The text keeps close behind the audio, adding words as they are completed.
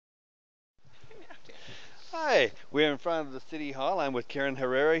Hi, we're in front of the City Hall. I'm with Karen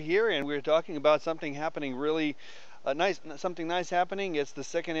Herrera here, and we're talking about something happening really something nice happening. It's the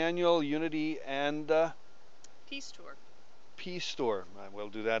second annual Unity and Peace tour. Peace Tour. I will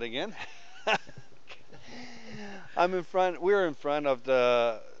do that again. We're in front of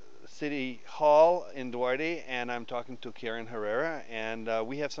the City Hall in Duarte, and I'm talking to Karen Herrera, and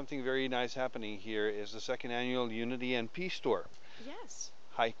we have something very nice happening here. Is the second annual Unity and Peace Tour. Yes.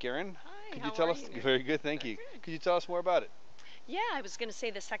 Hi, Karen. Hi, Could you how tell are us? you? Very good, thank Very you. good. Could you tell us more about it? Yeah, I was going to say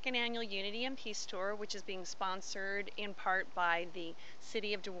the second annual Unity and Peace Tour, which is being sponsored in part by the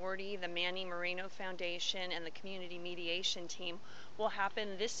City of Duarte, the Man-E Moreno Foundation, and the Community Mediation Team, will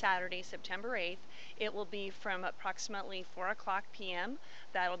happen this Saturday, September 8th. It will be from approximately 4 o'clock p.m.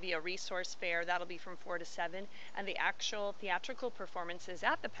 That'll be a resource fair. That'll be from 4 to 7. And the actual theatrical performances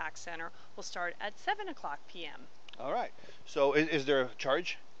at the PAC Center will start at 7 o'clock p.m. All right. So is there a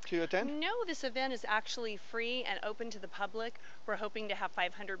charge to attend? No, this event is actually free and open to the public. We're hoping to have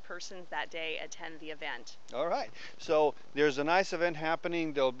 500 persons that day attend the event. All right. So there's a nice event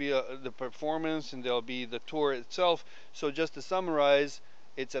happening. There'll be the performance and there'll be the tour itself. So just to summarize,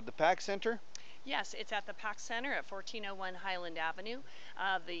 it's at the PAC Center. Yes, it's at the PAC Center at 1401 Highland Avenue.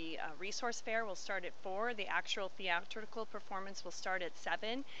 The resource fair will start at 4. The actual theatrical performance will start at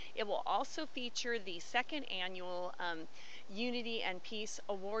 7. It will also feature the second annual Unity and Peace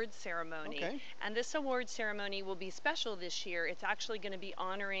Award Ceremony. Okay. And this award ceremony will be special this year. It's actually going to be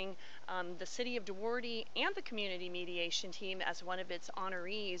honoring the City of Duarte and the Community Mediation Team as one of its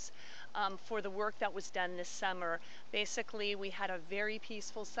honorees for the work that was done this summer. Basically, we had a very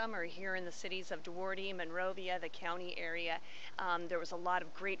peaceful summer here in the cities of Duarte, Monrovia, the county area. There was a lot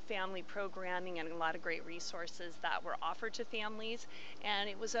of great family programming and a lot of great resources that were offered to families, and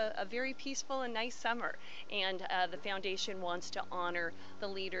it was a very peaceful and nice summer. And the foundation wants to honor the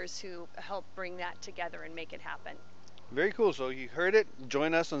leaders who helped bring that together and make it happen. Very cool. So you heard it.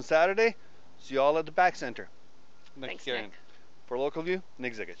 Join us on Saturday. See you all at the PAC Center. Thanks, Karen. Nick. For Local View,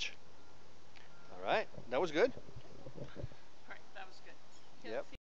 Nick Zigic. All right. That was good. All right, that was good. Yep.